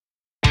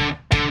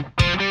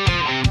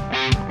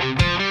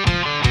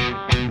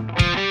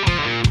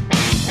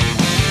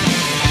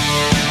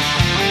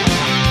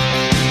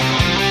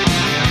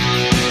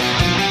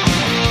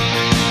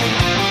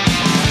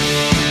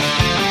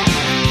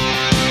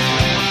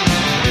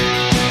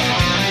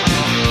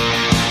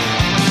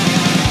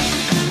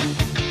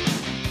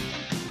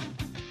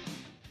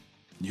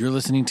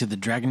listening to the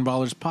Dragon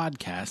Ballers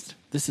podcast.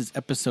 This is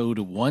episode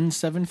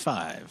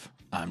 175.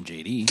 I'm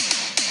JD.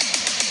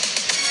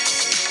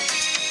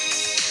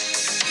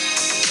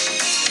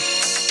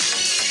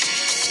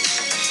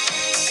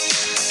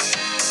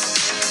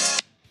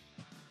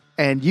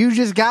 And you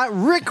just got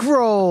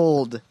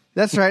rickrolled.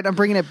 That's right. I'm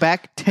bringing it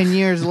back 10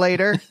 years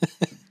later.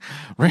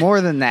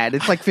 More than that.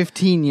 It's like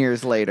 15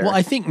 years later. Well,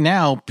 I think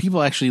now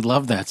people actually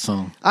love that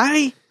song.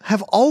 I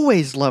have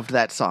always loved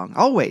that song.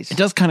 Always. It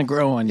does kind of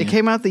grow on you. It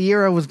came out the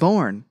year I was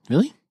born.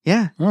 Really?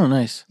 Yeah. Oh,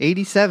 nice.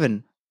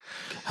 87.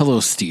 Hello,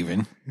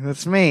 Steven.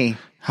 That's me.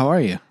 How are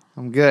you?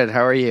 I'm good.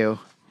 How are you?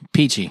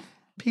 Peachy.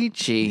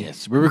 Peachy.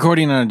 Yes, we're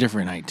recording on a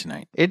different night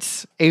tonight.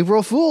 It's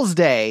April Fool's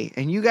Day,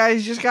 and you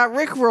guys just got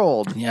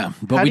rickrolled. Yeah,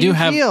 but How we do you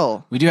have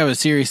feel? we do have a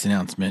serious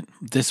announcement.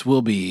 This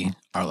will be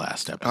our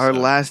last episode. Our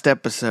last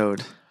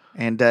episode.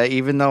 And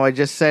even though I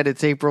just said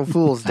it's April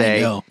Fool's Day,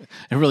 I know.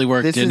 It really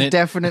worked, this didn't is it?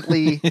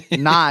 definitely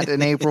not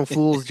an April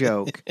Fool's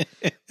joke.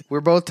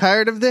 We're both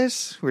tired of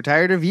this. We're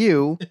tired of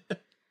you.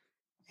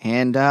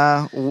 And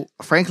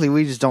frankly,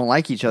 we just don't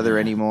like each other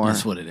anymore.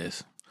 That's what it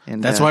is.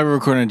 And That's why we're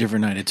recording a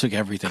different night. It took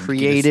everything. to get us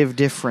creative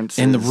differences.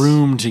 in the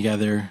room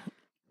together.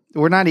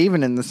 We're not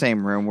even in the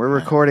same room. We're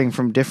recording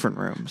from different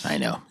rooms. I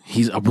know.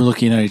 We're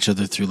looking at each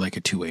other through like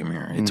a two-way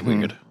mirror. It's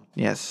weird.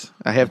 Yes.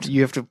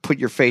 You have to put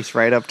your face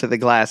right up to the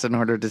glass in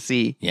order to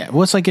see. Yeah.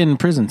 Well, it's like in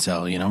prison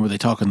cell, where they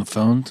talk on the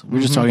phones. We're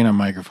just talking on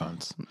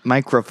microphones.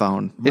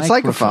 Microphone. It's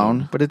like a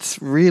phone, but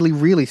it's really,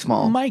 really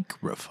small.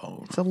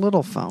 Microphone. It's a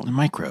little phone.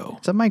 Micro.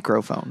 It's a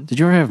microphone. Did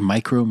you ever have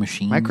micro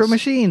machines? Micro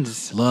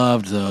machines.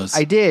 Loved those.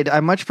 I did. I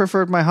much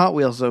preferred my Hot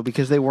Wheels, though,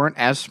 because they weren't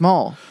as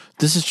small.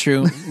 This is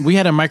true. We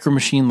had a micro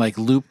machine like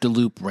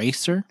loop-de-loop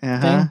racer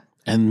thing.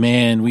 And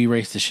man, we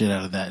raced the shit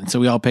out of that. And so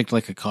we all picked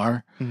like a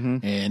car.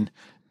 And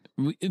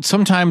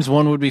sometimes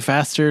one would be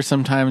faster.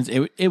 Sometimes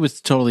it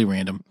was totally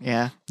random.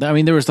 Yeah. I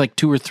mean, there was like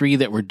 2 or 3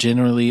 that were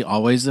generally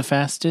always the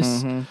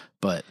fastest,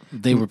 but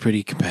they were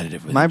pretty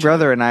competitive with My each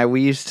brother and I,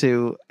 we used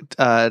to,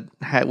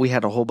 we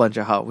had a whole bunch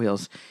of Hot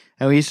Wheels.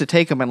 And we used to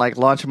take them and like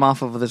launch them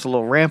off of this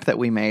little ramp that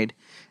we made.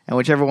 And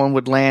whichever one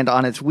would land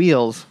on its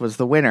wheels was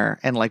the winner.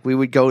 And like we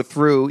would go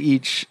through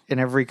each and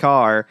every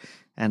car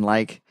and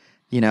like,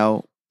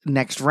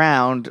 next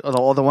round,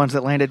 all the ones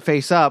that landed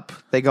face up,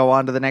 they go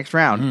on to the next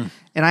round.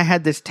 And I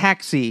had this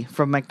taxi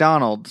from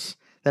McDonald's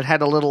that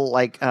had a little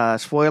like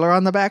spoiler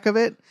on the back of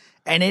it,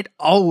 and it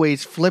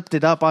always flipped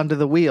it up onto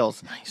the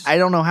wheels. Nice. I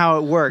don't know how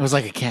it worked. It was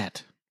like a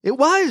cat. It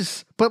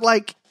was, but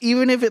like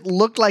even if it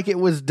looked like it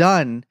was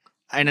done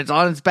and it's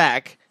on its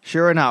back,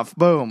 sure enough,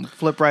 boom,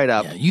 flip right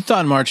up. Yeah, you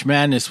thought March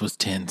Madness was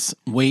tense.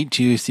 Wait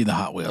till you see the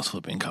Hot Wheels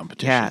flipping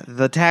competition. Yeah,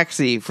 the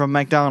taxi from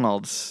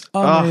McDonald's.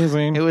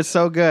 Amazing. Oh, it was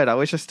so good. I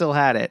wish I still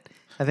had it.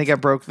 I think I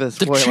broke the The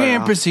spoiler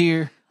champ off. is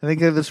here. I think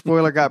the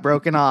spoiler got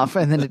broken off,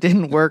 and then it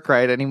didn't work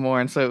right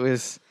anymore, and so it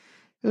was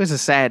a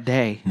sad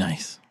day.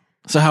 Nice.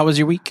 So how was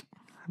your week?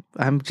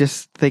 I'm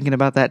just thinking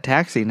about that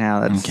taxi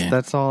now. Okay.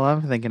 That's all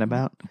I'm thinking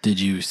about. Did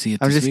you see it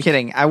I'm this just week?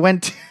 kidding. I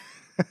went.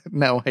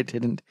 No, I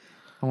didn't.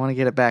 I want to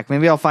get it back.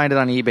 Maybe I'll find it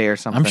on eBay or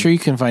something. I'm sure you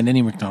can find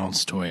any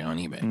McDonald's toy on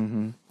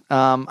eBay.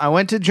 I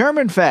went to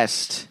German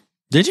Fest.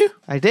 Did you?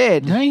 I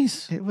did.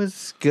 Nice. It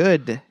was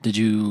good. Did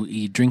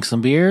you drink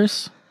some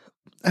beers?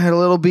 I had a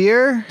little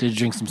beer. Did you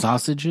drink some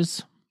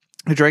sausages?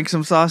 I drank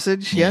some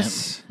sausage. Yeah.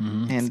 Yes.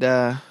 And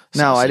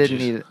no, I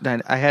didn't eat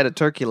it. I had a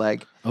turkey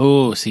leg.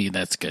 Oh, see,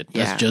 that's good.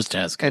 Yeah. That's just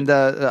as good.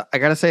 And I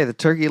gotta say, the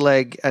turkey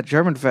leg at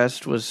German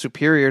Fest was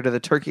superior to the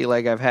turkey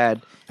leg I've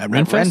had At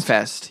Renfest?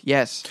 Renfest.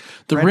 Yes,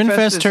 The Renfest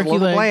Renfest is turkey a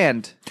little leg?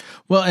 bland.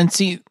 Well, and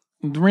see,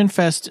 the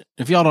Renfest,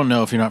 if y'all don't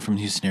know, if you're not from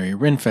the Houston area,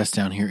 Renfest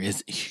down here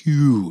is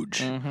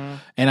huge. And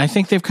I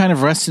think they've kind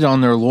of rested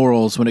on their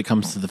laurels when it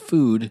comes to the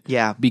food.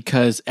 Yeah.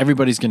 Because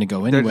everybody's going to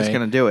go anyway. just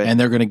gonna do it. And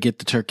they're going to get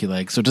the turkey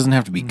leg. So it doesn't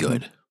have to be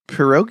good.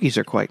 Pierogies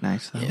are quite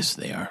nice, though. Yes,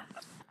 they are.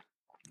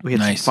 We had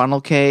Nice. some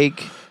funnel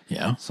cake,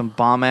 Yeah. some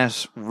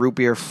bomb-ass root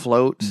beer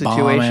float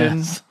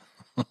situation. Bomb-ass.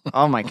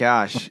 Oh my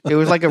gosh. It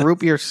was like a root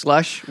beer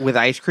slush with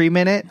ice cream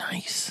in it.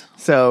 Nice.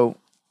 So,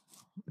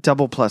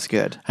 double plus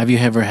good. Have you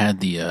ever had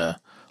the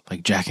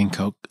like Jack and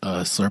Coke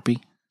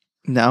Slurpee?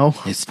 No,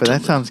 It's but that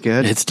deli- sounds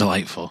good. It's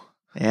delightful.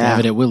 They Yeah. have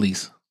it at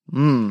Willie's.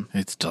 Mm.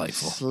 It's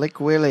delightful. Slick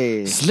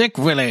Willie. Slick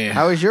Willie.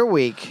 How was your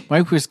week? My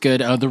week was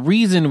good. The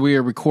reason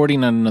we're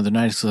recording on another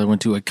night is because I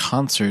went to a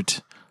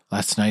concert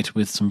last night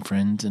with some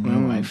friends and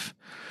my wife.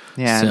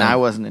 Yeah, and So- I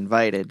wasn't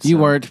invited. You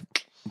so- weren't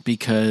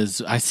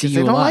because I see 'Cause you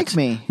they a don't lot. like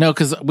me. No,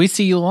 because we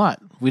see you a lot.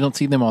 We don't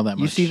see them all that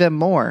much. You see them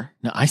more.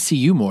 No, I see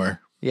you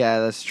more. Yeah,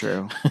 that's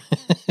true.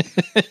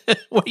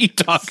 What are you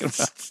talking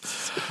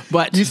about?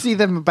 But You see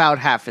them about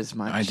half as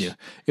much. I do.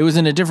 It was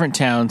in a different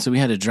town, so we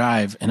had to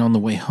drive. And on the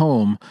way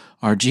home,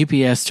 our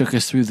GPS took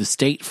us through the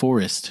state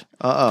forest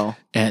Uh-oh.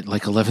 at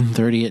like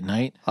 11:30 at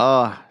night.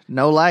 Oh,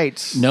 no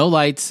lights. No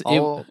lights.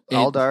 All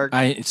dark.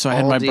 I had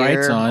all my deer,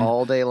 brights on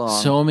all day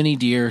long. So many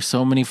deer,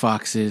 so many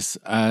foxes.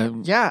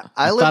 yeah,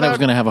 I thought I was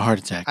going to have a heart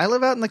attack. I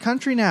live out in the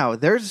country now.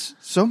 There's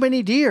so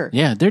many deer.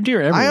 Yeah, they're deer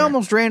everywhere. I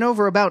almost ran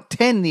over about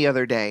 10 the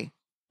other day.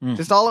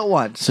 Just all at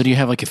once. So do you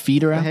have like a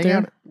feeder out Hang there?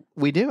 out.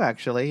 We do,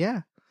 actually,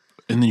 yeah.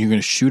 And then you're going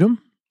to shoot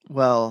them?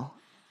 Well,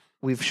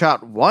 we've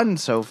shot one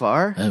so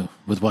far. Oh,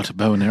 with what, a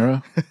bow and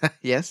arrow?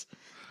 Yes.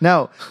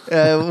 No.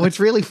 What's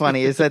really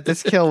funny is that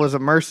this kill was a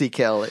mercy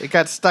kill. It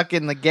got stuck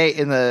in the gate,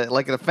 in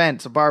the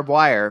fence, a barbed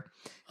wire,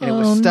 and it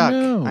was stuck.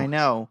 No. I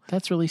know.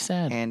 That's really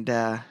sad. And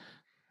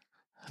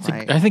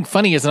I think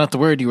funny is not the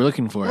word you were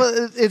looking for.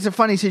 well, it's a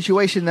funny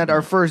situation that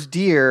our first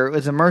deer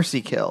was a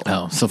mercy kill.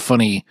 Oh, so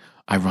funny,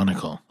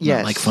 ironical. Yes.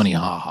 Not like funny,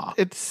 ha-ha.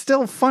 It's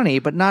still funny,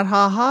 but not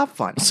ha-ha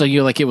funny. So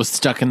you're like, it was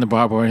stuck in the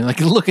barbed wire, and you're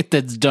like, look at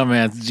that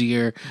dumbass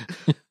deer.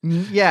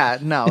 Yeah,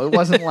 no, it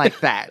wasn't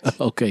like that.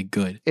 Okay,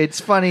 good. It's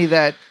funny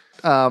that,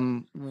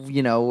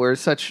 we're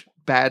such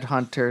bad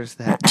hunters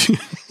that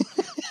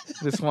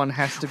this one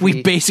has to be.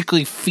 We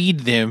basically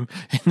feed them,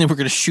 and then we're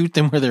going to shoot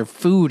them where their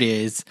food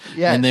is,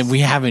 Yes. and then we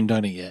haven't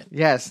done it yet.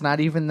 Yes, not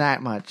even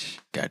that much.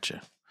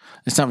 Gotcha.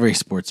 It's not very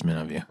sportsman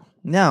of you.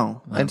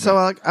 No. And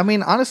so,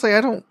 honestly,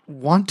 I don't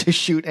want to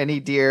shoot any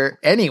deer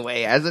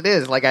anyway, as it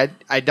is. Like,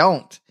 I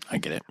don't. I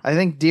get it. I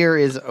think deer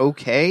is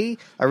okay.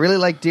 I really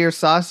like deer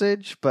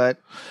sausage, but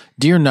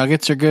Deer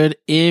nuggets are good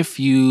if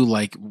you,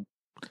 like,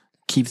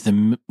 keep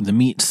the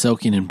meat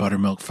soaking in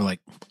buttermilk for, like,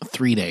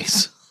 3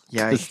 days.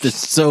 yeah. It's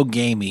so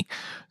gamey.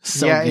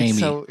 So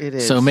gamey. It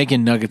is. So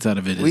making nuggets out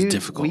of it is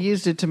difficult. We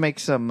used it to make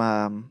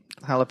some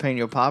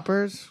jalapeno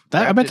poppers.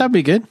 I bet that'd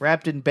be good.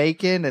 Wrapped in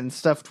bacon and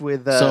stuffed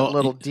with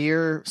little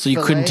deer. So you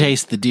fillet. couldn't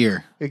taste the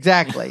deer.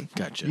 Exactly.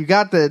 Gotcha. You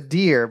got the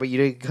deer, but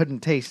you couldn't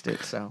taste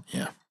it. So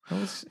Yeah. it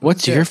was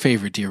What's good. your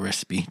favorite deer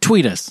recipe?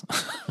 Tweet us.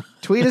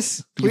 Tweet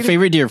us Your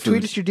favorite deer food.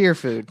 Tweet us your deer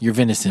food. Your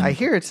venison. I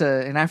hear it's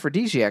an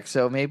aphrodisiac,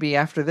 so maybe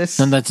after this,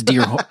 No, that's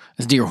deer.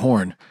 That's deer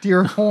horn.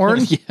 deer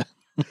horn. Yeah.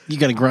 You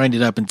got to grind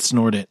it up and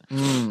snort it.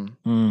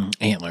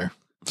 Antler.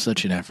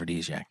 Such an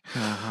aphrodisiac.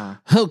 Uh-huh.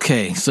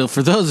 Okay, so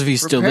for those of you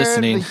still Prepare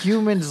listening, the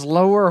human's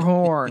lower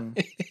horn.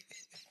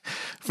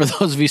 for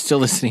those of you still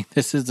listening,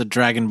 this is the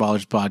Dragon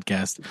Ballers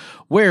podcast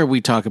where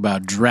we talk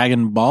about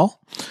Dragon Ball.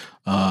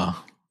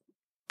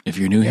 If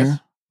you're new here,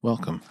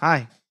 welcome.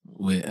 Hi.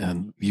 We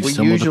We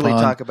usually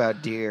talk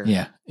about deer.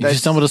 Yeah, you That's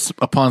just stumbled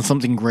upon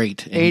something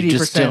great. And you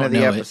just 80% don't of the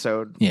know it.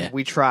 episode. Yeah.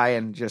 We try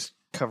and just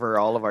cover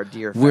all of our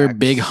deer. We're facts.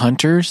 big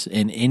hunters,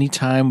 and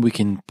anytime we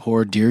can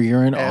pour deer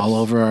urine all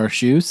over our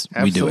shoes,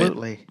 we do it.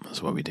 Absolutely.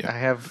 That's what we do. I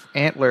have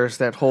antlers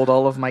that hold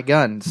all of my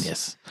guns.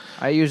 Yes.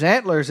 I use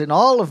antlers in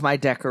all of my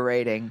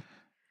decorating.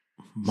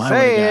 My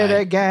Say way it guy.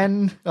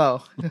 again.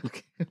 Oh,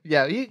 okay.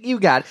 Yeah, you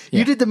got it. Yeah.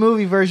 You did the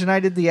movie version. I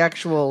did the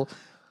actual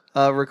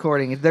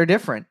recording. They're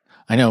different.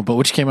 I know, but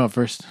which came out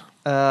first?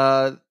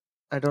 I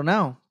don't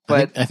know,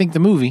 but I think the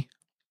movie.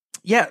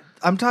 yeah,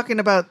 I'm talking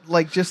about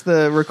like just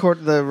the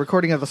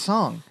recording of the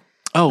song.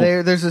 Oh,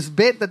 There's this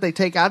bit that they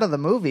take out of the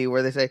movie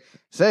where they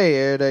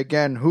say it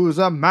again, who's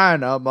a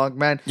man among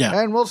men? Yeah.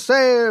 And we'll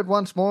say it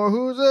once more,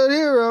 who's a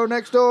hero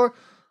next door?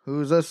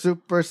 Who's a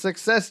super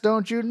success,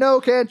 don't you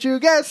know, can't you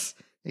guess?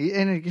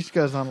 And it just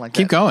goes on like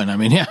keep that. going. I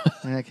mean, yeah.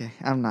 Okay,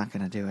 I'm not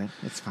going to do it.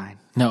 It's fine.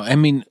 No, I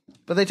mean,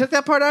 But they took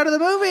that part out of the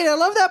movie, and I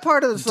love that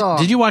part of the song.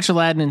 did you watch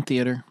Aladdin in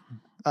theater?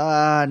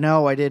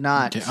 No, I did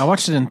not. I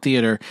watched it in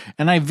theater,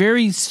 and I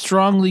very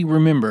strongly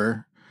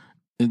remember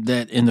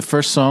that in the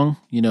first song,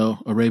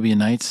 Arabian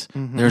Nights,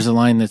 there's a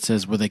line that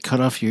says, "Where they cut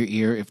off your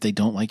ear if they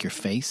don't like your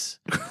face."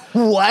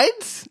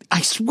 What?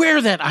 I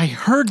swear that I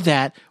heard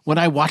that when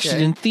I watched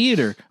it in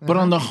theater, but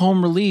on the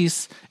home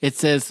release, it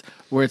says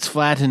where it's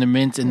flat and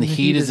immense and the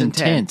heat is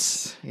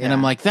intense. Yeah. And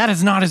I'm like, that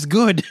is not as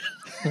good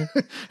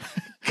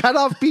Cut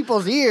off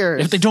people's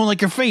ears. if they don't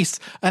like your face.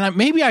 And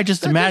maybe I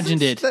just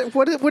imagined it.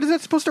 What is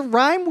that supposed to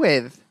rhyme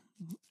with?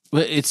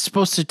 But it's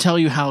supposed to tell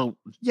you how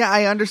Yeah,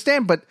 I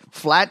understand, but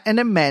flat and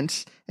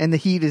immense, and the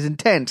heat is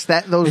intense.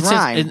 Those it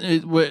rhyme.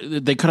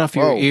 says. They cut off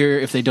your Whoa. ear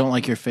if they don't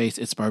like your face.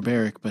 It's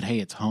barbaric, but hey,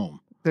 it's home.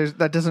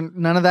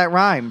 None of that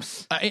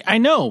rhymes. I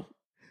know,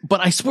 but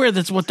I swear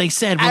that's what they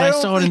said when I I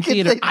don't saw it in think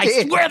theater. they I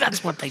did. swear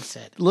that's what they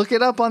said. Look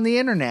it up on the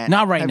internet.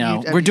 Not right Have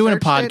now. have We're doing a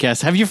searched it?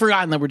 podcast. Have you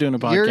forgotten that we're doing a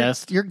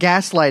podcast? You're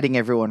gaslighting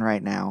everyone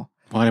right now.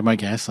 Why am I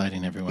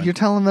gaslighting everyone? You're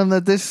telling them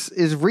that this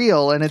is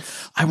real, and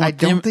it's. I want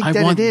don't think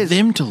that want it is.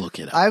 them to look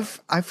it up.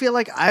 I feel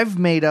like I've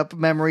made up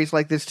memories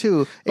like this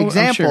too. I'm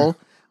Example,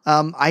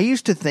 I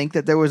used to think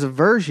that there was a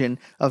version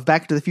of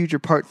Back to the Future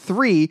Part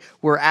 3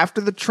 where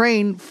after the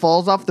train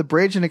falls off the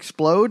bridge and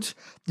explodes,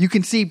 you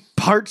can see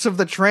parts of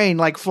the train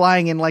like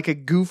flying in like a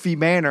goofy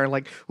manner,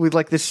 like with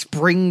like this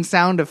spring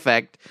sound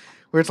effect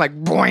where it's like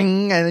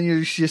boing, and then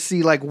you just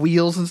see like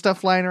wheels and stuff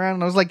flying around.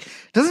 And I was like,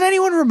 doesn't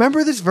anyone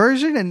remember this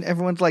version? And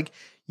everyone's like,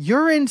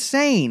 you're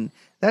insane.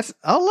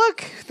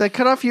 Look, they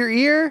cut off your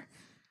ear.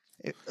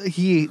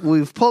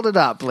 We've pulled it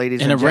up, ladies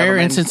In and a gentlemen. rare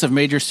instance of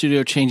major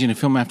studio changing a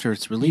film after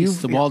its release,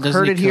 You've the Walt Disney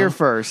heard it here Co.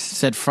 first.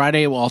 said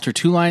Friday will alter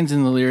 2 lines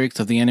in the lyrics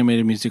of the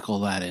animated musical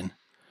Aladdin.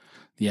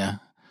 Yeah.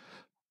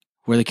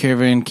 Where the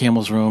caravan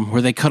camels roam,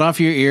 where they cut off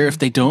your ear if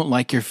they don't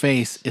like your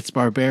face. It's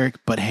barbaric,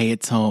 but hey,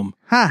 it's home.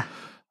 Huh.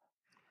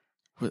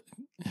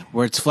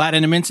 Where it's flat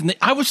and immense. And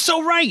I was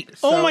so right.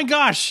 Oh my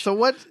gosh. So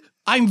what?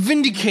 I'm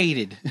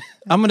vindicated.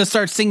 I'm going to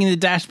start singing the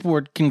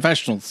Dashboard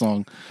Confessional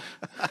song.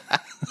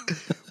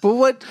 But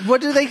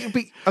what do they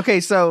be?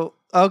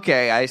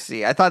 Okay, I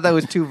see. I thought that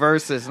was 2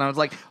 verses, and I was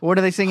like, what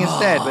do they sing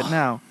instead? But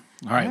no.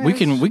 All right, we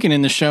can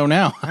end the show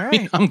now. All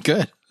right. I'm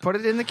good. Put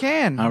it in the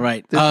can. All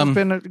right. This has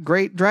been a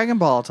great Dragon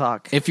Ball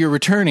talk. If you're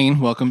returning,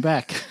 welcome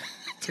back.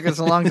 Took us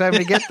a long time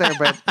to get there,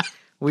 but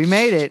we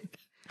made it.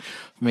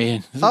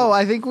 Man. Oh,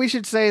 I think we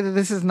should say that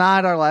this is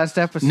not our last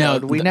episode. No,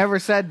 we never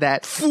said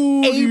that.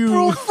 Fool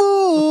April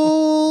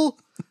Fool!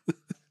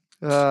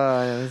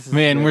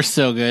 Man, we're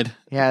so good.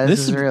 Yeah, this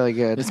is really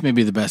good. This may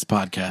be the best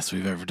podcast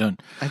we've ever done.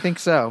 I think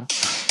so.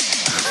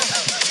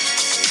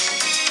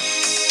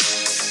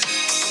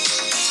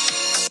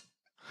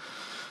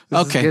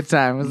 This is a good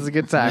time. This is a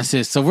good time.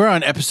 So we're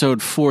on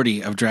episode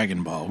 40 of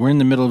Dragon Ball. We're in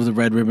the middle of the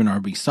Red Ribbon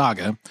Army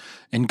saga,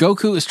 and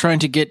Goku is trying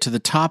to get to the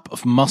top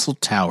of Muscle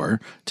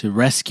Tower to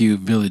rescue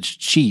Village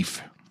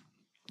Chief.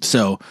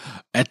 So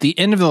at the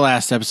end of the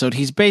last episode,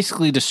 he's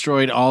basically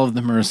destroyed all of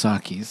the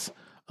Murasakis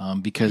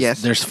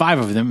because there's 5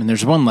 of them, and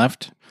there's 1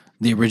 left.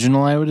 The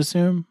original, I would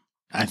assume.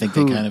 I think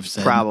they kind of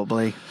said.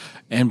 Probably.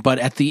 But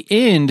at the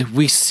end,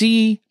 we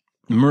see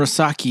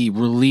Murasaki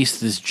release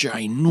this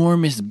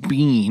ginormous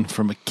being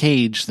from a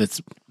cage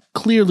that's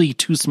clearly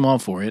too small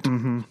for it.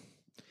 Mm-hmm.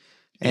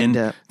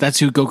 And that's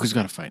who Goku's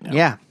got to fight now.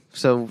 Yeah.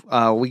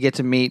 So we get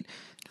to meet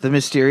the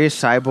mysterious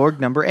cyborg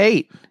number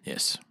 8.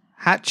 Yes.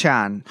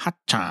 Hatchan.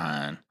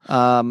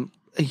 Hatchan.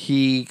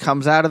 He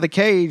comes out of the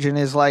cage and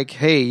is like,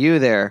 hey, you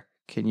there.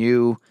 Can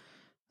you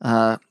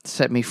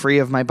set me free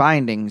of my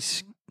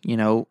bindings?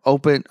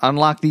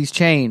 Unlock these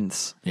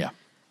chains. Yeah.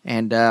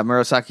 And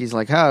Murasaki's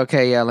like, oh,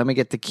 okay, yeah, let me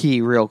get the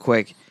key real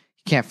quick. You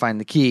can't find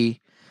the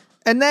key.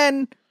 And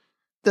then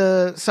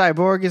the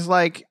cyborg is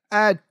like,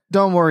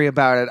 don't worry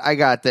about it. I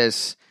got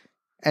this.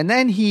 And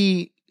then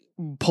he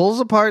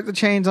pulls apart the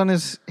chains on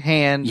his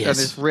hands, on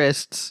his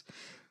wrists,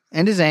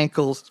 and his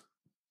ankles.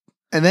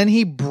 And then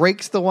he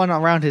breaks the one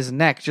around his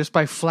neck just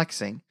by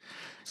flexing.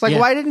 It's like,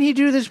 why didn't he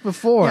do this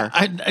before?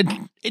 Yeah,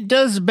 it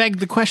does beg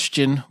the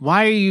question,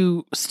 why are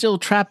you still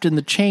trapped in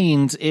the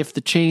chains if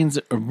the chains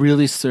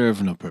really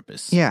serve no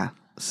purpose? Yeah.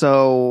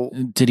 So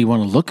did he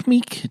want to look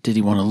meek? Did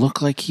he want to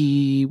look like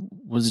he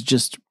was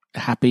just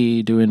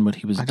happy doing what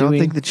he was doing? I don't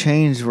think the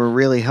chains were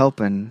really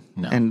helping.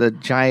 No. And the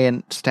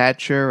giant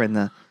stature and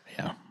the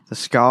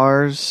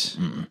scars.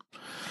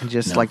 And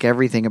just like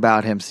everything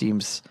about him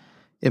seems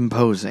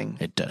imposing.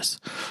 It does.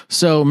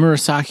 So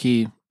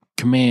Murasaki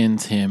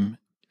commands him,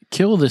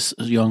 kill this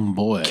young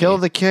boy. Kill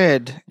the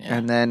kid. Yeah.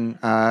 And then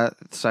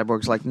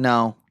Cyborg's like,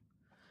 no.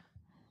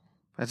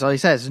 That's all he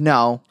says,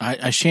 no.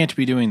 I shan't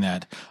be doing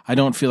that. I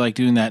don't feel like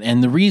doing that.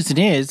 And the reason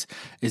is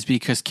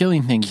because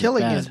killing things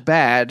is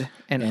bad,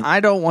 and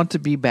I don't want to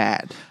be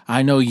bad.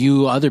 I know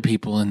you other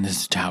people in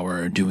this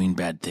tower are doing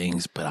bad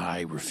things, but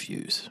I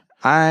refuse.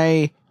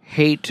 I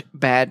hate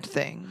bad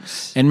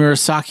things. And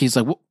Murasaki's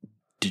like,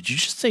 did you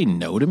just say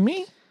no to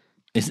me?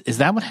 Is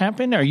that what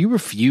happened? Are you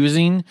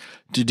refusing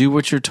to do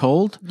what you're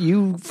told?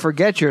 You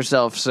forget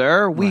yourself,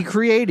 sir. We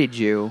created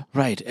you.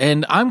 Right.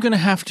 And I'm going to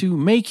have to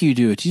make you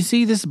do it. You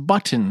see this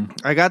button?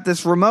 I got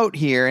this remote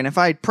here, and if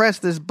I press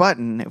this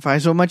button, if I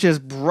so much as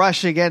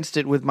brush against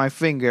it with my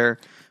finger,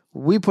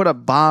 we put a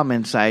bomb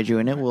inside you,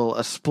 and it will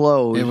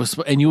explode.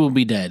 And you will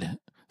be dead.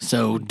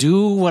 So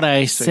do what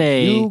I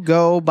say. You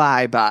go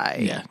bye-bye.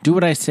 Yeah. Do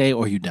what I say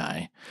or you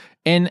die.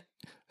 And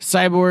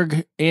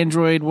Cyborg,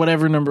 Android,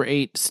 whatever, number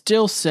 8,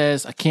 still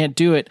says, I can't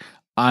do it.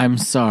 I'm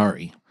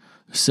sorry.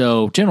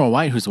 So General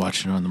White, who's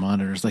watching on the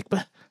monitor, is like,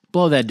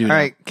 blow that dude All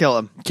right, kill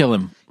him. Kill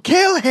him.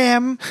 Kill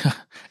him!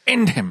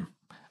 End him.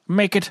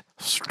 Make it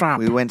stop.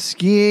 We went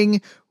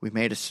skiing. We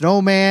made a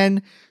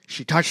snowman.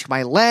 She touched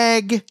my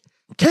leg.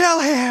 Kill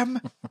him!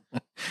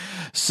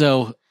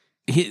 So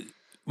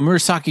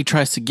Murasaki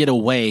tries to get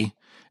away,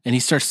 and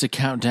he starts to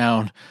count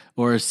down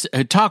or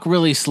talk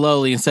really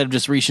slowly instead of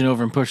just reaching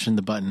over and pushing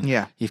the button.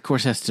 Yeah. He, of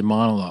course, has to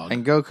monologue.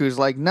 And Goku's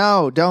like,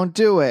 no, don't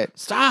do it.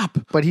 Stop.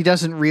 But he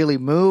doesn't really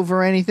move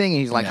or anything.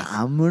 And he's like,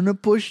 I'm going to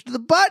push the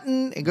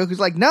button. And Goku's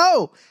like,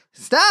 no,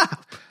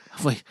 stop.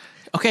 Like,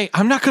 okay,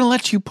 I'm not going to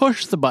let you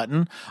push the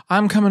button.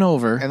 I'm coming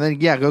over. And then,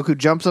 Goku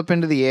jumps up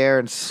into the air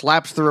and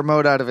slaps the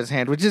remote out of his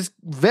hand, which is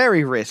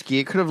very risky.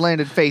 It could have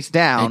landed face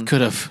down. It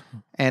could have.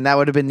 And that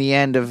would have been the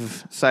end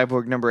of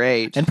Cyborg number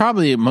 8. And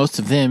probably most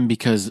of them,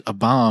 because a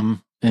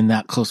bomb in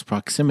that close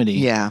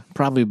proximity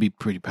probably would be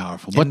pretty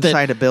powerful.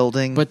 Inside a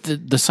building. But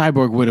the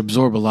cyborg would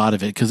absorb a lot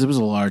of it because it was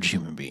a large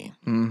human being.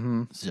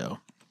 Mm-hmm. So,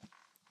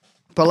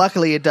 but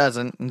luckily it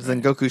doesn't. And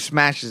then Goku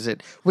smashes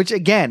it, which,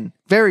 again,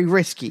 very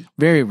risky.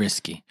 Very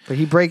risky. But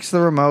he breaks the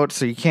remote,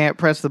 so you can't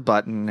press the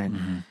button.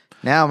 And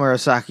now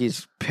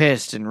Murasaki's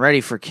pissed and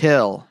ready for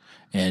kill.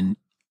 And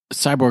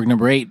Cyborg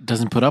number 8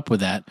 doesn't put up with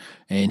that,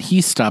 and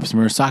he stops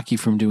Murasaki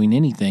from doing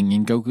anything.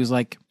 And Goku's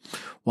like,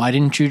 why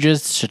didn't you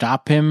just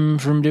stop him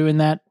from doing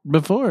that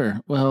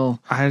before? Well,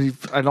 I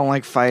don't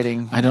like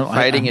fighting.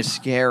 Fighting is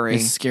scary.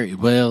 It's scary.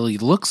 Well,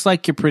 it looks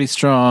like you're pretty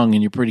strong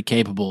and you're pretty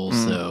capable,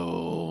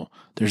 so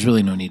there's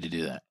really no need to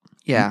do that.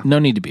 Yeah. No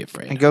need to be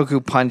afraid. And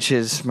Goku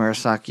punches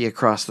Murasaki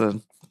across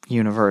the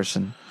universe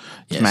and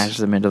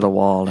smashes him into the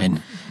wall.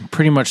 And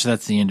pretty much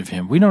that's the end of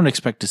him. We don't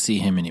expect to see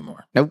him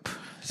anymore. Nope.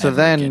 So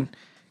then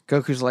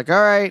Goku's like,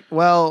 all right,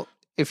 well,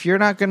 if you're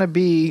not going to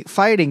be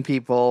fighting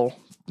people,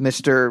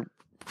 Mr.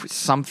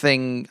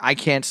 something, I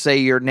can't say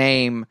your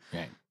name,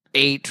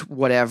 8,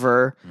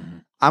 whatever,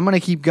 I'm going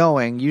to keep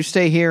going. You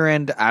stay here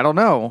and, I don't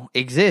know,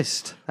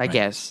 exist, I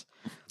guess.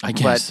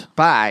 But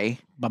bye.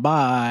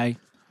 Bye-bye.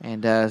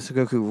 And so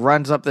Goku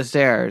runs up the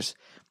stairs.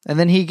 And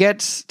then he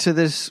gets to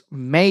this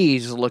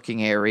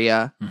maze-looking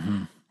area,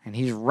 and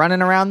he's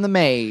running around the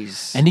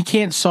maze. And he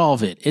can't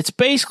solve it. It's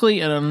basically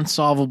an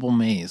unsolvable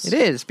maze. It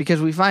is, because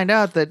we find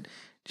out that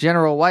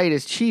General White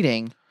is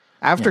cheating.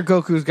 After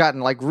Goku's gotten,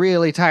 like,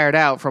 really tired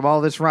out from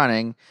all this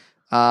running,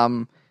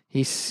 Goku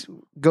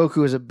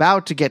is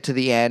about to get to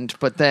the end,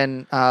 but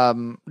then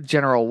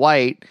General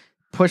White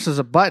pushes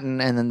a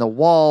button, and then the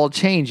wall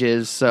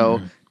changes,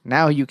 so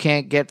now you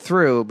can't get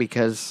through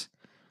because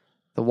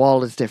the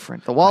wall is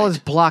different. The wall is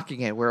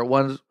blocking it where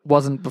it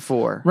wasn't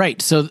before.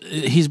 Right. So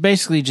he's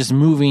basically just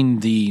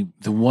moving the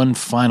one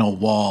final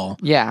wall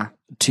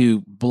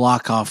to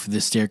block off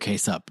the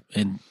staircase up.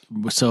 And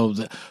so,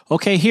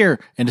 here.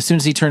 And as soon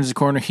as he turns the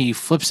corner, he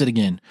flips it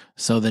again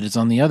so that it's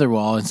on the other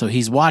wall. And so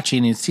he's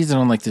watching and sees it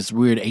on like this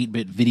weird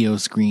 8-bit video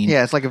screen.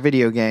 Yeah, it's like a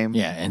video game.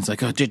 Yeah, and it's like,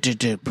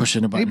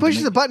 pushing a button. He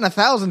pushes the button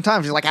 1,000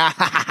 times. He's like,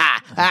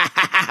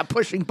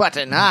 pushing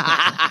button.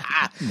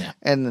 Yeah.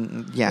 And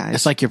then,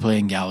 it's like you're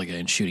playing Galaga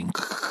and shooting.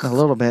 A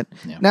little bit.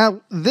 Yeah.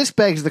 Now, this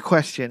begs the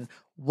question,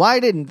 why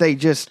didn't they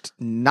just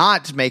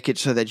not make it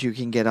so that you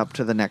can get up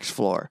to the next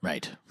floor?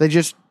 Right. They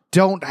just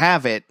don't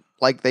have it.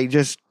 Like, they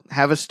just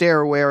have a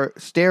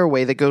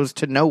stairway that goes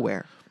to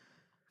nowhere.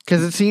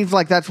 Because it seems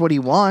like that's what he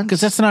wants.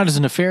 Because that's not as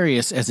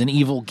nefarious as an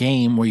evil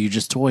game where you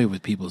just toy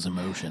with people's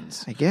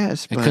emotions. I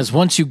guess. Because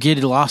once you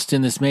get lost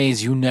in this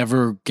maze, you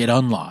never get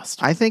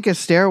unlost. I think a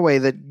stairway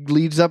that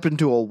leads up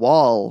into a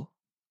wall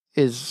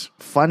is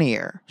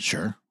funnier.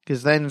 Sure.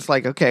 Because then it's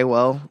like, okay,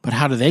 well. But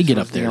how do they get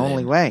up there? The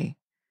only way.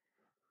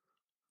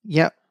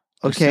 Yep.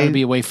 There's Okay. got to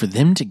be a way for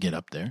them to get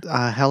up there.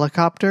 A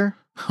helicopter?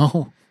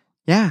 Oh.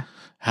 Yeah.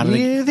 How do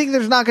you think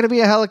there's not going to be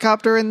a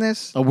helicopter in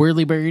this? A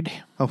whirly-bird?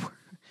 Oh.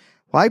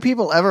 Why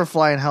people ever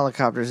fly in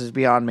helicopters is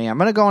beyond me. I'm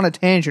going to go on a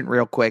tangent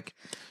real quick.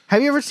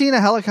 Have you ever seen a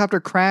helicopter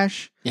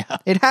crash? Yeah.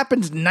 It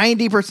happens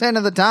 90%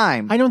 of the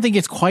time. I don't think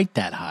it's quite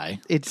that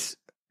high.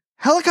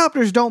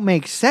 Helicopters don't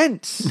make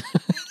sense.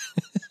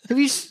 Have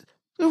you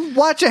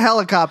watch a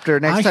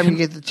helicopter next time you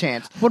get the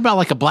chance? What about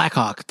like a Black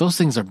Hawk? Those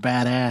things are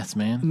badass,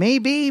 man.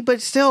 Maybe,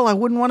 but still, I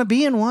wouldn't want to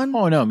be in one.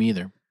 Oh no, me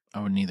either.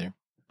 I wouldn't either.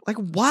 Like,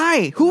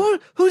 why?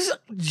 Whose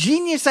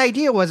genius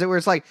idea was it? Where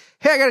it's like,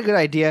 hey, I got a good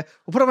idea.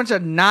 We'll put a bunch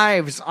of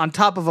knives on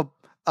top of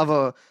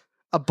a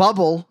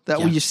bubble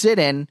that you sit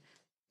in,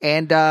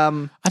 and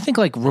I think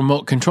like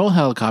remote control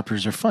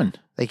helicopters are fun.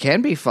 They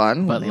can be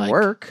fun, but they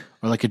work.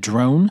 Or like a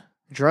drone.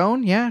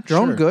 Drone, yeah,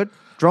 drone good.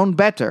 Drone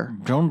better.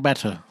 Drone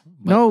better.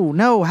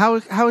 No. How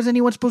is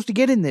anyone supposed to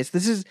get in this?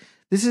 This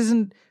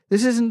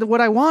isn't what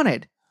I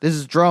wanted. This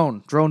is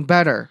drone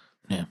better.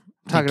 Yeah.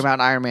 Talking about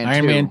Iron Man 2.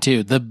 Iron Man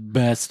 2, the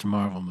best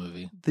Marvel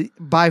movie.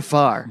 By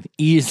far.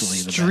 Easily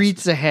the best.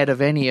 Streets ahead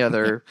of any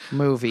other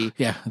movie.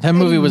 Yeah, that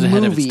movie was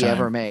ahead of its time.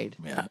 Ever made.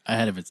 Yeah,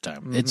 ahead of its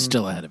time. Mm-hmm. It's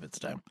still ahead of its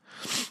time.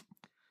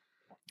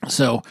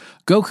 So,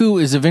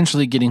 Goku is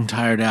eventually getting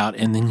tired out,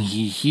 and then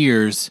he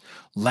hears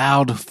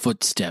loud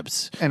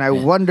footsteps. And I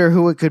wonder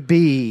who it could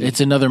be. It's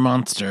another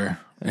monster.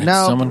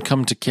 No. Someone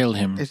come to kill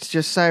him. It's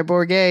just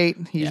Cyborg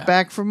 8. He's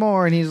back for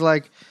more, and he's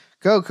like,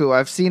 Goku,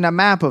 I've seen a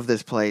map of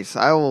this place.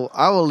 I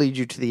will lead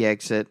you to the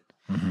exit.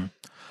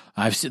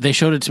 Mm-hmm. They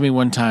showed it to me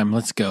one time.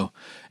 Let's go.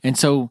 And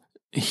so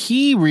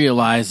he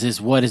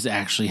realizes what is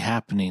actually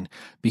happening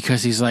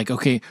because he's like,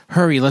 okay,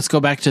 hurry, let's go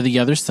back to the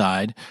other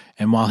side.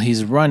 And while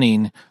he's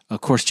running,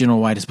 of course, General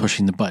White is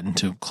pushing the button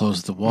to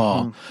close the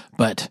wall. Mm-hmm.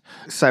 But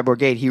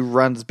Cyborg 8, he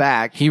runs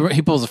back.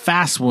 He pulls a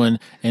fast one,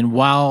 and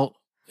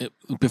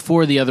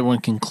before the other one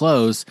can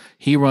close,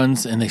 he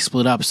runs and they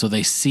split up, so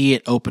they see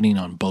it opening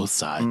on both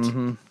sides.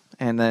 Mm-hmm.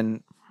 And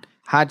then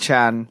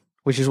Hachan,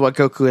 which is what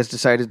Goku has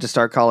decided to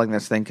start calling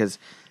this thing, because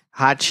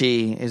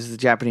Hachi is the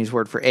Japanese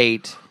word for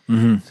 8.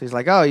 Mm-hmm. So he's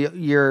like, oh,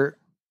 you're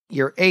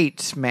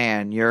 8,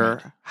 man.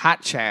 You're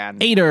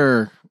Hachan.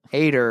 Aider.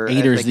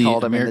 Aider's the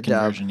called him American in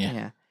the dub. version,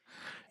 yeah.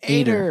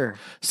 Aider.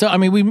 So, I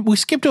mean, we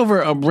skipped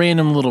over a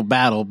random little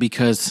battle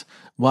because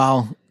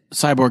while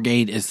Cyborg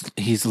 8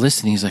 he's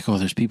listening, he's like, oh,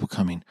 there's people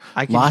coming.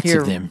 I can lots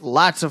hear of them.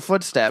 Lots of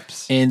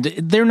footsteps. And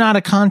they're not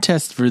a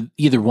contest for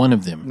either one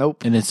of them.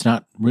 Nope. And it's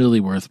not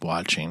really worth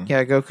watching.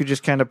 Yeah, Goku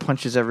just kind of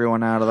punches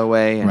everyone out of the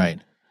way. Right.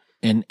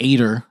 And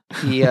Aider,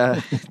 he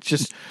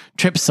just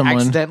trips someone.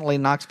 Accidentally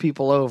knocks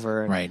people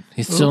over. Right.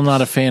 He's still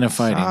not a fan of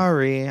fighting.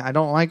 Sorry, I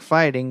don't like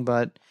fighting,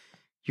 but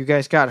you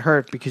guys got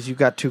hurt because you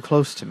got too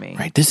close to me.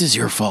 Right. This is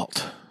your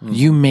fault.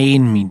 You made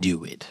me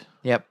do it.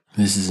 Yep.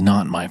 This is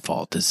not my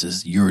fault. This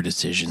is your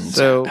decisions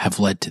have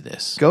led to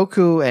this.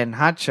 Goku and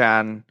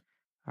Hachan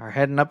are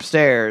heading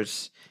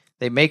upstairs.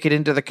 They make it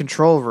into the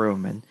control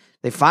room, and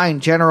they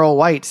find General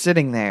White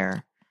sitting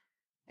there.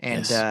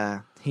 And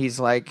he's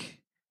like,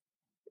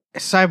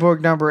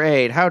 Cyborg number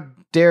 8, how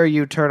dare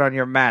you turn on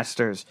your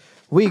masters?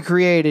 We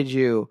created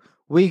you.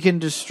 We can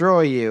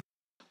destroy you.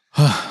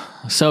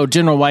 So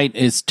General White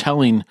is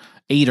telling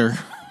Ader,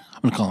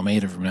 I'm going to call him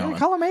Ader from now on.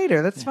 Call him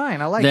Ader. That's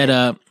fine. I like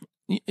that.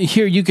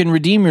 Here, you can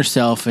redeem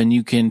yourself and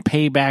you can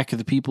pay back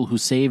the people who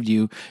saved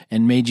you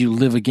and made you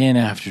live again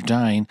after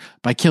dying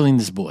by killing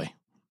this boy.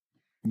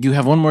 You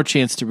have one more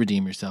chance to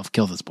redeem yourself.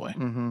 Kill this boy.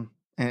 Mm-hmm.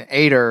 And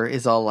Ader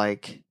is all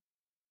like,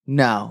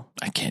 no.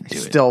 I can't do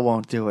it. Still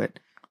won't do it.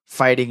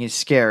 Fighting is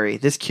scary.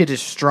 This kid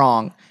is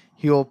strong.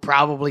 He will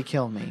probably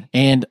kill me.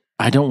 And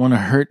I don't want to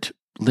hurt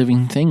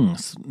living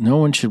things. No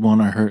one should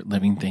want to hurt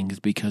living things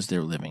because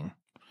they're living.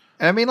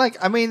 I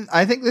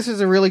think this is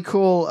a really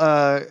cool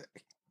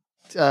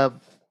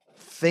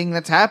thing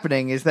that's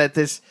happening is that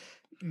this,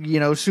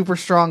 super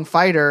strong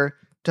fighter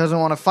doesn't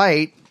want to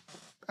fight.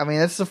 I mean,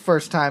 that's the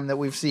first time that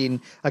we've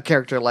seen a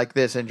character like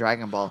this in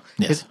Dragon Ball.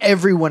 Because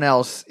everyone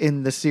else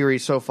in the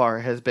series so far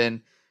has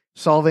been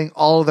solving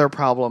all of their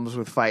problems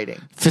with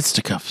fighting.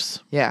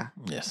 Fisticuffs. Yeah.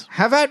 Yes.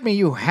 Have at me,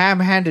 you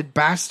ham-handed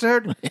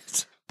bastard.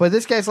 Yes. But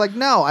this guy's like,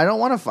 no, I don't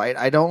want to fight.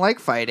 I don't like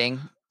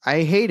fighting.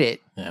 I hate it.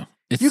 Yeah.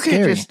 It's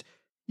scary.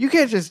 You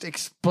can't just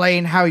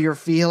explain how you're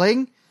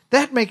feeling.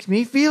 That makes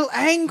me feel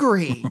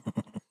angry.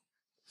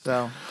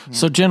 So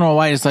General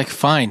White is like,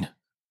 fine.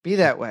 Be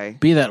that way.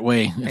 Be that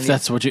way. If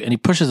that's what you... And he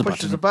pushes a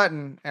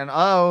button.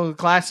 And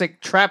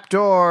classic trap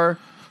door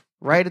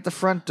right at the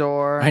front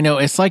door. I know.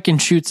 It's like in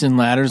Chutes and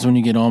Ladders when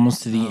you get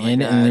almost to the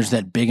end and there's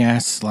that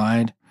big-ass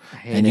slide.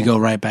 And you go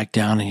right back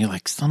down and you're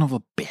like, son of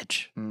a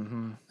bitch.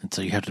 Mm-hmm. And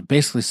so you have to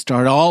basically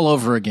start all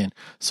over again.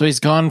 So he's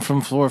gone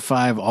from floor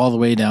 5 all the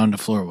way down to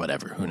floor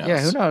whatever. Who knows?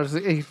 Yeah, who knows?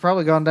 He's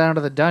probably gone down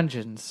to the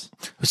dungeons.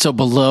 So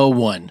below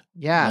 1.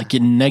 Yeah. Like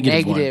in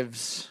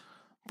negatives.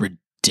 1.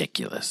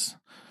 Ridiculous.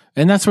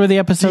 And that's where the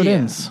episode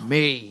ends.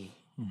 Me.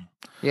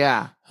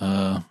 Yeah.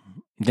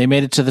 They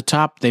made it to the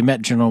top. They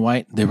met General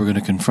White. They were going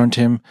to confront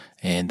him,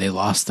 and they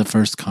lost the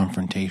first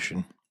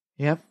confrontation.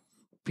 Yep.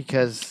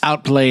 Because...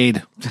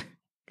 Outplayed.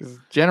 Because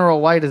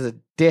General White is a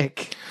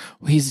dick.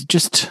 He's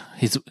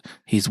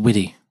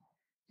witty.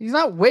 He's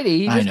not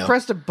witty. He just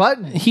pressed a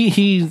button.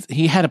 He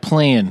had a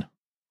plan.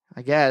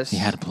 I guess. He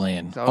had a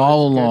plan so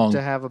all along.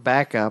 To have a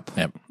backup.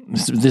 Yep.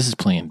 This is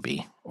plan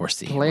B or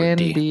C. Plan or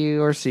D. B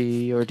or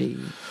C or D.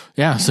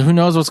 Yeah, so who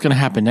knows what's going to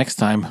happen next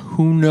time?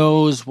 Who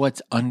knows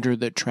what's under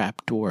the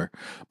trap door?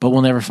 But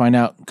we'll never find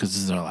out because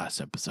this is our last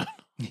episode.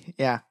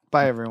 Yeah.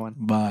 Bye, everyone.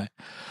 Bye.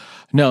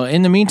 No,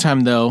 in the meantime,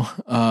 though,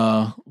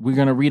 we're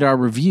going to read our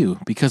review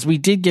because we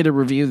did get a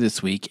review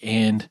this week,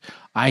 and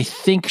I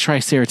think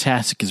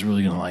Triceratops is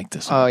really going to like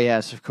this one. Oh,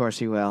 yes, of course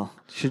he will.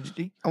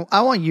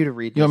 I want you to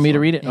read this. You want me to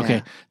read it? Yeah.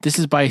 Okay. This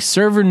is by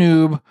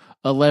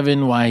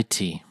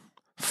ServerNoob11YT.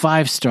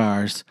 5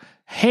 stars.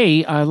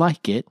 Hey, I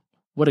like it.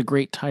 What a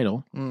great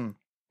title.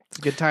 It's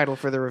a good title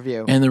for the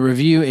review. And the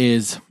review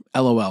is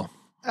LOL.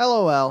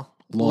 LOL.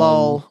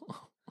 Lol.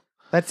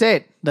 That's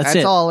it. That's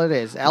it. all it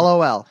is.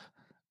 LOL.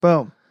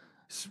 Boom.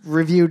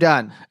 Review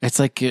done. It's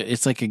like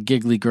a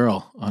giggly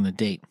girl on a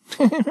date.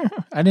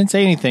 I didn't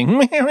say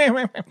anything.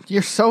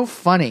 You're so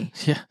funny.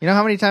 Yeah. You know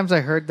how many times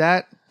I heard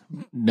that?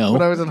 No.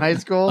 When I was in high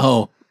school?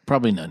 Oh,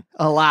 probably none.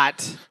 A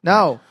lot.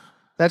 No.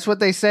 That's what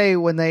they say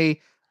when they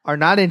are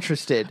not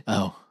interested.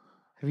 Oh.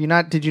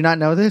 Did you not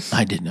know this?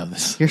 I did know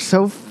this. You're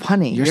so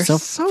funny. You're so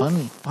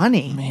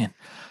funny. Man.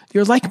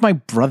 You're like my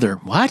brother.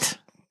 What?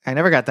 I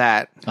never got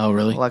that. Oh,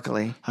 really?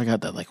 Luckily. I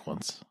got that like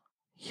once.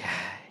 Yikes.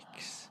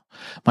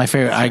 My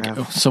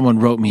favorite, someone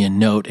wrote me a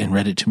note and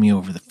read it to me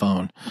over the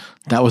phone.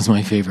 That was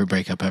my favorite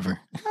breakup ever.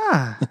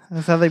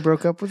 That's how they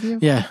broke up with you?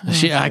 Yeah.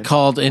 I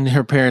called and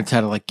her parents had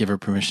to give her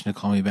permission to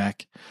call me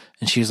back.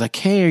 And she was like,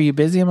 hey, are you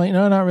busy? I'm like,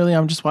 no, not really.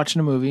 I'm just watching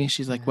a movie.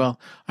 She's like, well,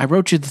 I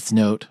wrote you this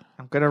note.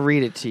 I'm going to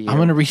read it to you. I'm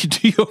going to read it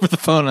to you over the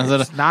phone.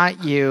 It's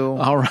not you.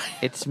 All right.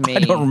 It's me. I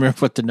don't remember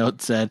what the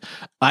note said.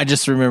 I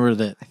just remember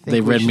that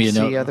they read me a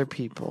note. See other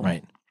people.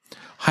 Right.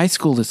 High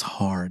school is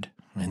hard.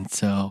 And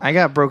so I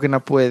got broken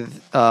up with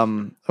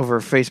over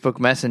Facebook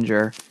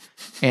Messenger.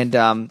 And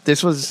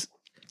this was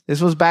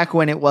back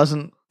when it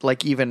wasn't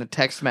like even a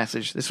text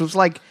message. This was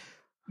like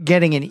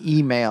getting an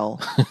email.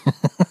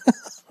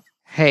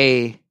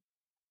 Hey,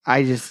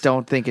 I just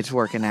don't think it's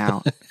working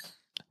out.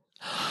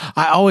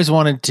 I always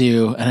wanted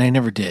to, and I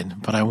never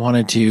did, but I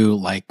wanted to,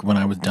 like, when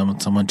I was done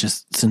with someone,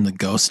 just send the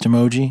ghost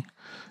emoji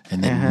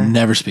and then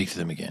never speak to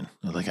them again.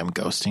 Like, I'm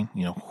ghosting,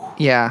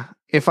 Yeah.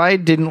 If I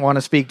didn't want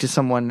to speak to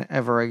someone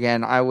ever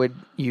again, I would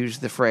use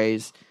the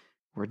phrase,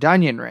 we're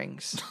Dunyan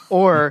rings.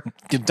 Or,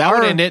 that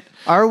would end it.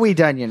 Are we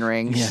Dunyan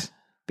rings? Yeah.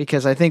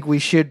 Because I think we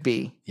should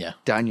be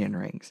Dunyan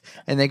rings.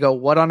 And they go,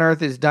 what on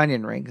earth is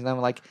Dunyan rings? And I'm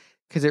like,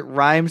 because it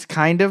rhymes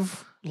kind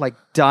of like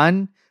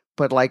done,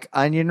 but like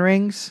onion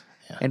rings.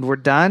 And we're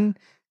done,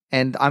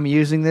 and I'm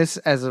using this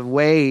as a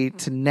way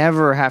to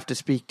never have to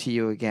speak to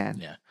you again.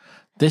 Yeah.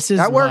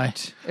 That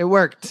worked. It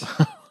worked.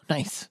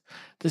 Nice.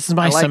 This is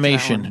my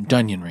summation.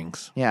 Dunyan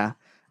rings. Yeah.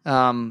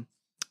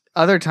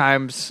 Other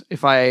times,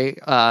 if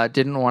I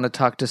didn't want to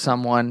talk to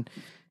someone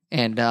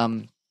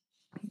and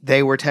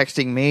they were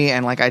texting me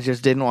and like I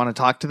just didn't want to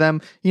talk to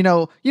them. You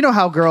know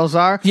how girls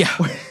are. Yeah.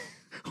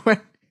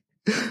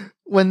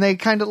 When they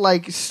kind of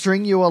like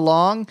string you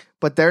along,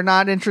 but they're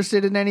not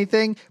interested in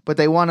anything, but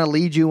they want to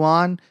lead you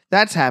on.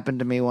 That's happened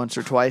to me once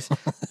or twice.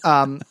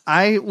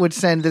 I would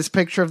send this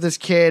picture of this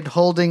kid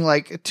holding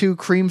like 2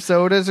 cream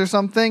sodas or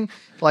something,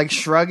 like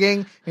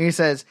shrugging. And he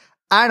says,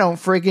 I don't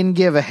freaking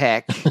give a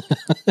heck.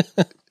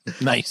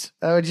 Nice.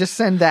 I would just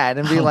send that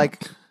and be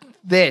like,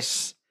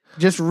 this.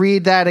 Just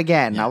read that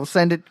again. Yeah. I will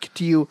send it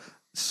to you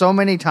so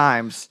many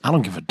times. I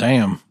don't give a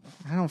damn.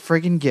 I don't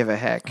freaking give a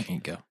heck. There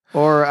you go.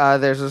 Or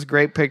there's this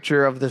great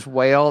picture of this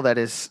whale that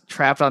is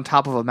trapped on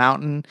top of a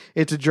mountain.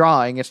 It's a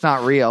drawing. It's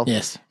not real.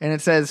 Yes. And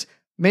it says,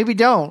 maybe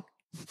don't.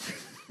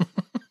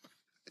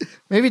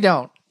 Maybe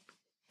don't.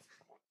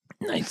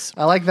 Nice.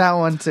 I like that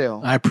one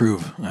too. I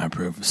approve.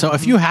 So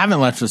if you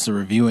haven't left us a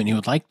review and you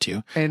would like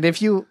to. And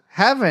if you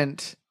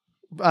haven't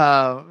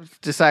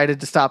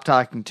decided to stop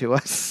talking to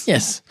us.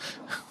 Yes.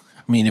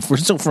 I mean, if we're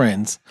still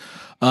friends.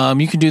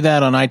 You can do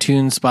that on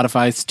iTunes,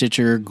 Spotify,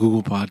 Stitcher,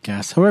 Google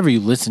Podcasts, however you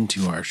listen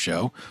to our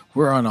show.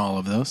 We're on all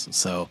of those.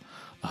 So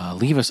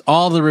leave us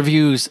all the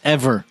reviews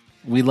ever.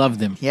 We love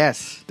them.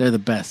 Yes. They're the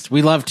best.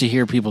 We love to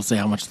hear people say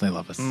how much they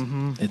love us.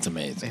 Mm-hmm. It's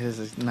amazing. It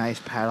is a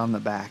nice pat on the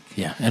back.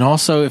 Yeah. And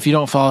also, if you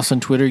don't follow us on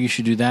Twitter, you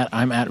should do that.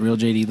 I'm at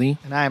RealJDLee.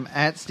 And I'm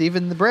at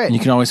Stephen the Brit. And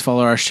you can always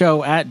follow our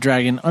show at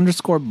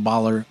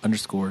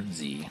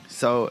Dragon_Baller_Z.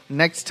 So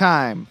next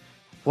time,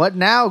 what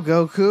now,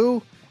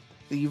 Goku?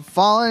 You've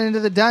fallen into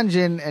the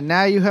dungeon, and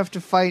now you have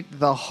to fight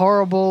the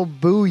horrible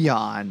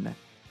Booyan.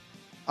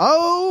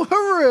 Oh,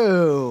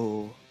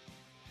 hooroo!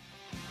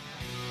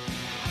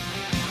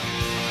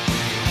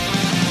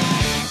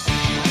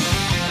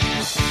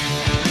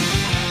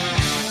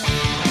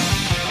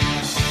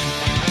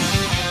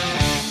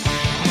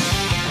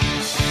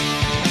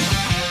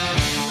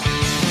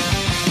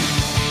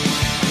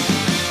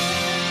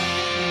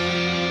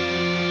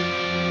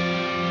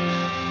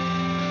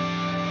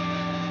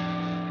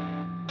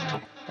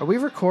 Are we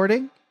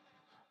recording?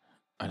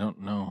 I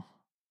don't know.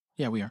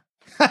 Yeah, we are.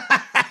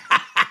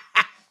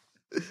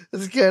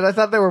 That's good. I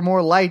thought there were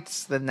more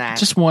lights than that.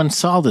 Just one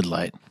solid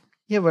light.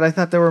 Yeah, but I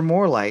thought there were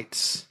more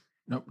lights.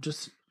 Nope,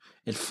 just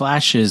it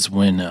flashes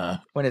when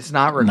it's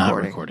not recording. Not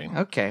recording.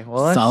 Okay,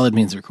 well, solid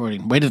means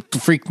recording. Way to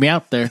freak me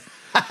out there.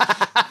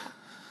 That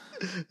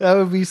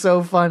would be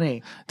so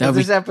funny.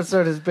 This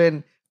episode has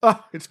been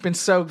it's been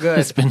so good.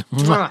 It's been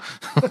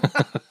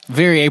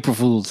very April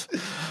Fool's.